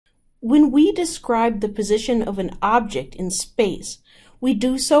When we describe the position of an object in space, we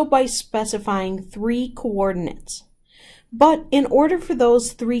do so by specifying 3 coordinates. But in order for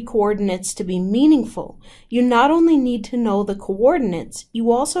those 3 coordinates to be meaningful, you not only need to know the coordinates,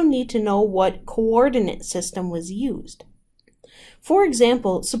 you also need to know what coordinate system was used. For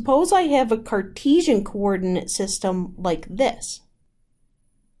example, suppose I have a Cartesian coordinate system like this.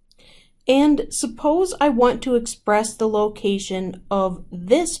 And suppose I want to express the location of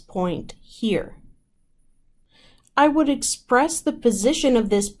this point here. I would express the position of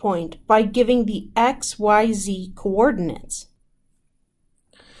this point by giving the x, y, z coordinates.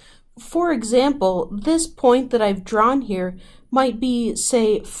 For example, this point that I've drawn here might be,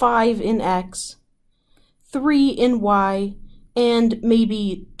 say, 5 in x, 3 in y, and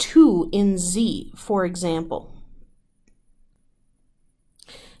maybe 2 in z, for example.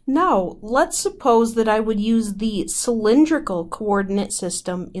 Now, let's suppose that I would use the cylindrical coordinate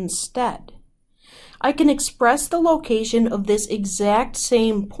system instead. I can express the location of this exact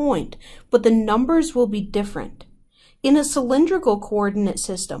same point, but the numbers will be different. In a cylindrical coordinate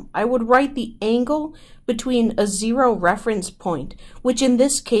system, I would write the angle between a 0 reference point, which in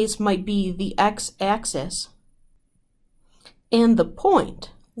this case might be the x-axis, and the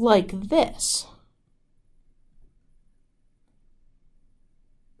point, like this.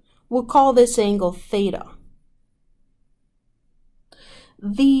 We'll call this angle theta.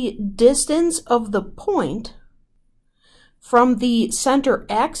 The distance of the point from the center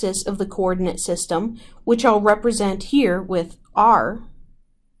axis of the coordinate system, which I'll represent here with r,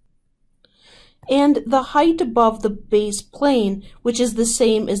 and the height above the base plane, which is the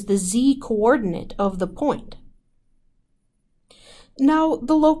same as the z coordinate of the point. Now,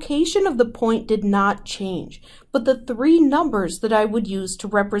 the location of the point did not change, but the 3 numbers that I would use to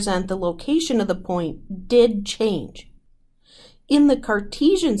represent the location of the point did change. In the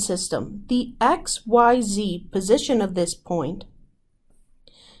Cartesian system, the x, y, z position of this point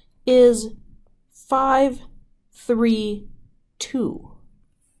is 5, 3, 2.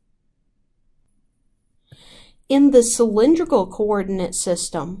 In the cylindrical coordinate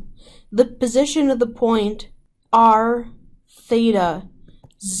system, the position of the point r, theta,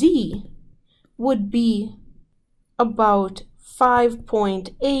 z would be about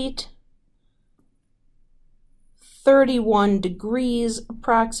 5.8, 31 degrees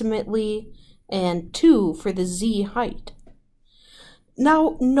approximately, and 2 for the z height.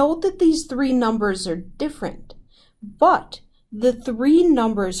 Now, note that these 3 numbers are different, but the 3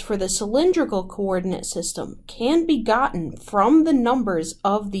 numbers for the cylindrical coordinate system can be gotten from the numbers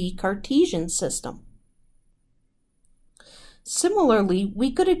of the Cartesian system. Similarly,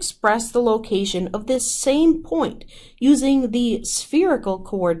 we could express the location of this same point using the spherical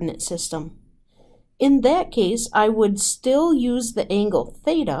coordinate system. In that case, I would still use the angle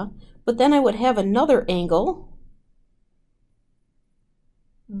theta, but then I would have another angle,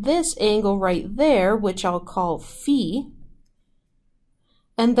 this angle right there, which I'll call phi,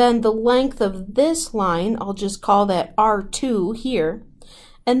 and then the length of this line, I'll just call that r2 here,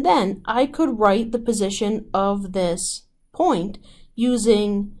 and then I could write the position of this point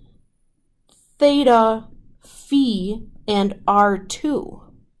using theta, phi, and r2.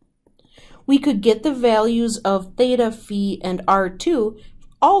 We could get the values of theta, phi, and r2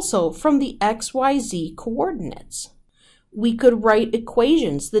 also from the xyz coordinates. We could write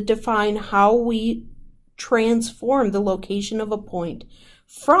equations that define how we transform the location of a point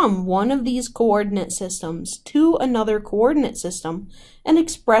from one of these coordinate systems to another coordinate system and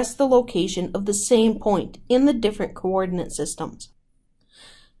express the location of the same point in the different coordinate systems.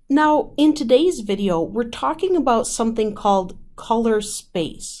 Now, in today's video, we're talking about something called color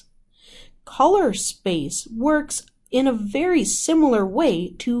space. Color space works in a very similar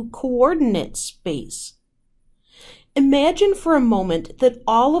way to coordinate space. Imagine for a moment that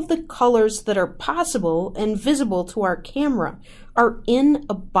all of the colors that are possible and visible to our camera are in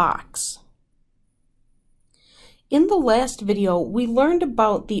a box. In the last video, we learned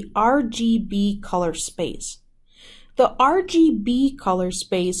about the RGB color space. The RGB color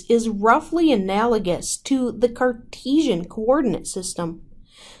space is roughly analogous to the Cartesian coordinate system.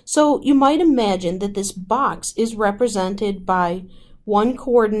 So you might imagine that this box is represented by one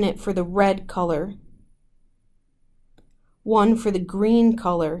coordinate for the red color, one for the green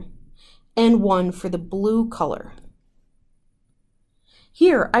color, and one for the blue color.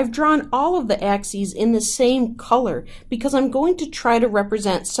 Here, I've drawn all of the axes in the same color because I'm going to try to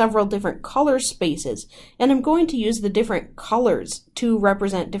represent several different color spaces, and I'm going to use the different colors to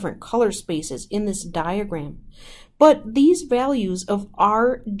represent different color spaces in this diagram. But these values of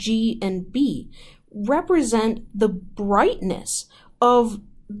R, G, and B represent the brightness of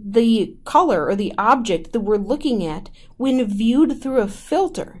the color or the object that we're looking at when viewed through a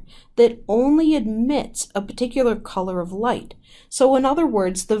filter that only admits a particular color of light. So in other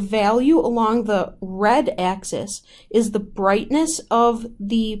words, the value along the red axis is the brightness of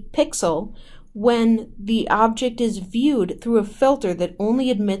the pixel when the object is viewed through a filter that only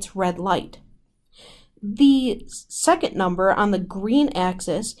admits red light. The second number on the green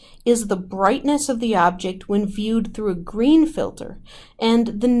axis is the brightness of the object when viewed through a green filter,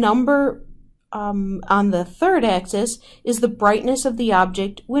 and the number on the third axis is the brightness of the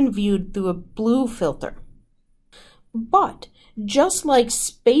object when viewed through a blue filter. But just like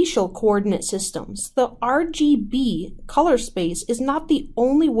spatial coordinate systems, the RGB color space is not the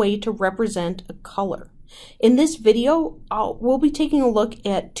only way to represent a color. In this video, we'll be taking a look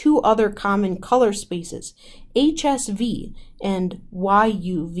at two other common color spaces, HSV and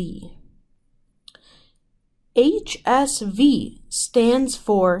YUV. HSV stands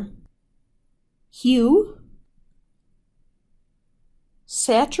for hue,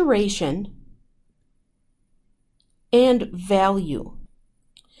 saturation, and value.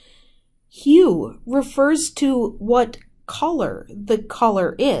 Hue refers to what color the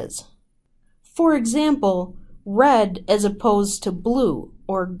color is. For example, red as opposed to blue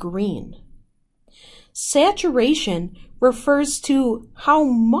or green. Saturation refers to how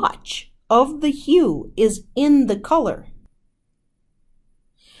much of the hue is in the color.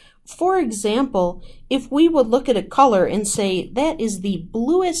 For example, if we would look at a color and say that is the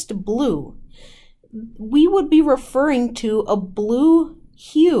bluest blue, we would be referring to a blue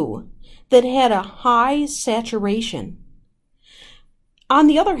hue that had a high saturation. On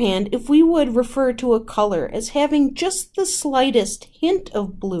the other hand, if we would refer to a color as having just the slightest hint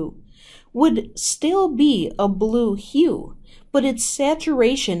of blue, would still be a blue hue, but its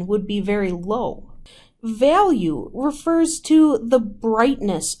saturation would be very low. Value refers to the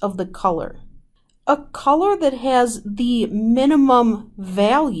brightness of the color. A color that has the minimum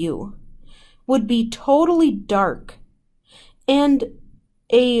value would be totally dark, and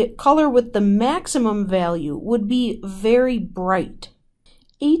a color with the maximum value would be very bright.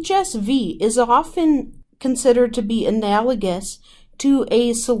 HSV is often considered to be analogous to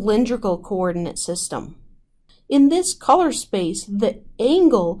a cylindrical coordinate system. In this color space, the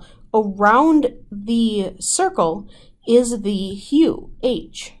angle around the circle is the hue,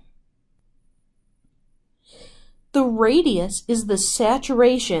 H. The radius is the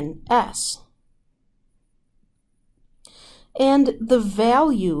saturation, S. And the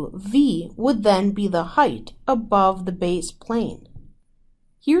value, V, would then be the height above the base plane.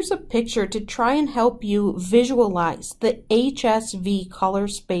 Here's a picture to try and help you visualize the HSV color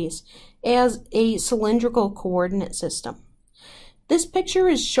space as a cylindrical coordinate system. This picture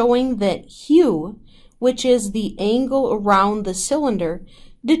is showing that hue, which is the angle around the cylinder,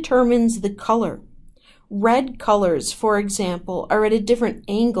 determines the color. Red colors, for example, are at a different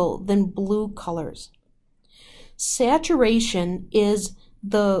angle than blue colors. Saturation is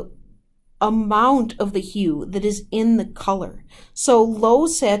the amount of the hue that is in the color. So low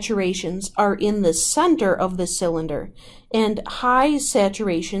saturations are in the center of the cylinder, and high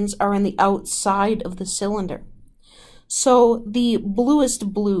saturations are on the outside of the cylinder. So the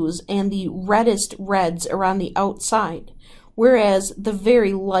bluest blues and the reddest reds are on the outside, whereas the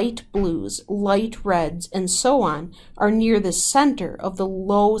very light blues, light reds, and so on are near the center of the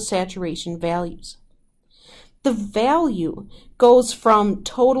low saturation values. The value goes from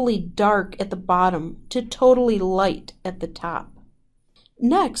totally dark at the bottom to totally light at the top.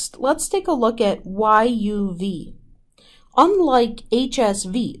 Next, let's take a look at YUV. Unlike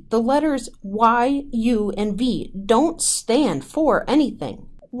HSV, the letters Y, U, and V don't stand for anything.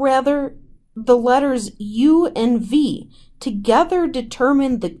 Rather, the letters U and V together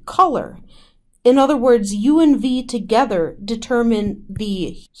determine the color. In other words, U and V together determine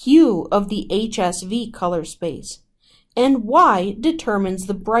the hue of the HSV color space, and Y determines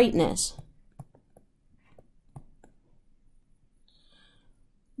the brightness.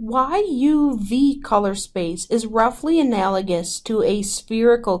 YUV color space is roughly analogous to a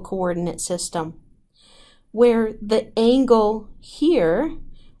spherical coordinate system, where the angle here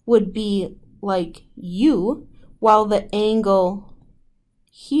would be like U, while the angle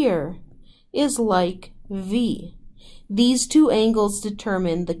here is like V. These two angles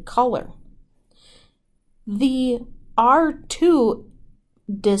determine the color. The R2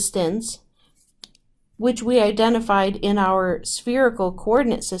 distance, which we identified in our spherical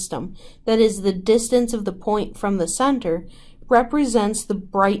coordinate system, that is the distance of the point from the center, represents the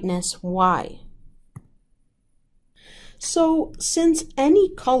brightness Y. So, since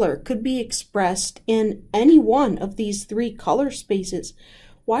any color could be expressed in any one of these three color spaces,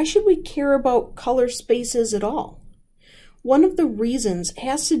 Why should we care about color spaces at all? One of the reasons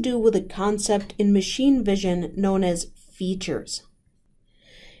has to do with a concept in machine vision known as features.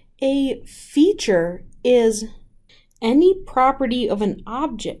 A feature is any property of an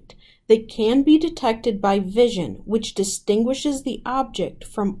object that can be detected by vision which distinguishes the object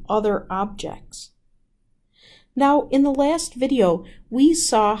from other objects. Now, in the last video, we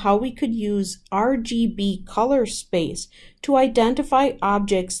saw how we could use RGB color space to identify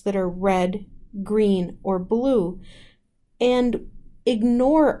objects that are red, green, or blue, and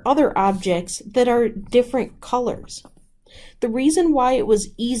ignore other objects that are different colors. The reason why it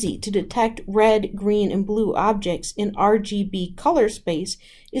was easy to detect red, green, and blue objects in RGB color space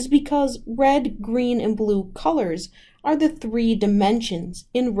is because red, green, and blue colors are the 3 dimensions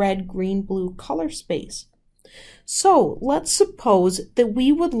in red, green, blue color space. So let's suppose that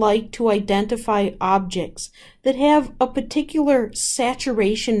we would like to identify objects that have a particular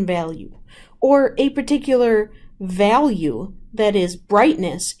saturation value or a particular value, that is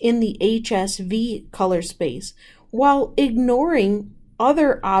brightness, in the HSV color space, while ignoring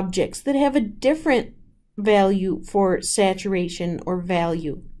other objects that have a different value for saturation or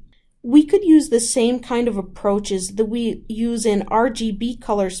value. We could use the same kind of approaches that we use in RGB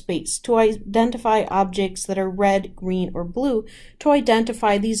color space to identify objects that are red, green, or blue, to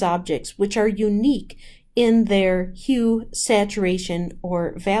identify these objects which are unique in their hue, saturation,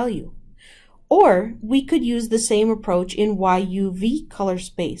 or value. Or we could use the same approach in YUV color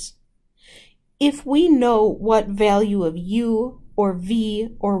space. If we know what value of U or V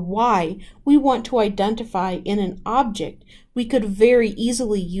or Y we want to identify in an object, we could very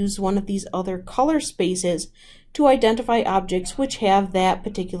easily use one of these other color spaces to identify objects which have that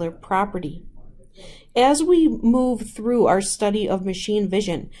particular property. As we move through our study of machine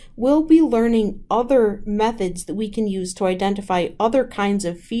vision, we'll be learning other methods that we can use to identify other kinds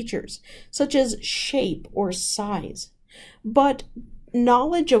of features, such as shape or size. But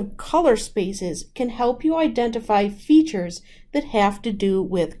knowledge of color spaces can help you identify features that have to do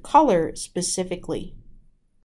with color specifically.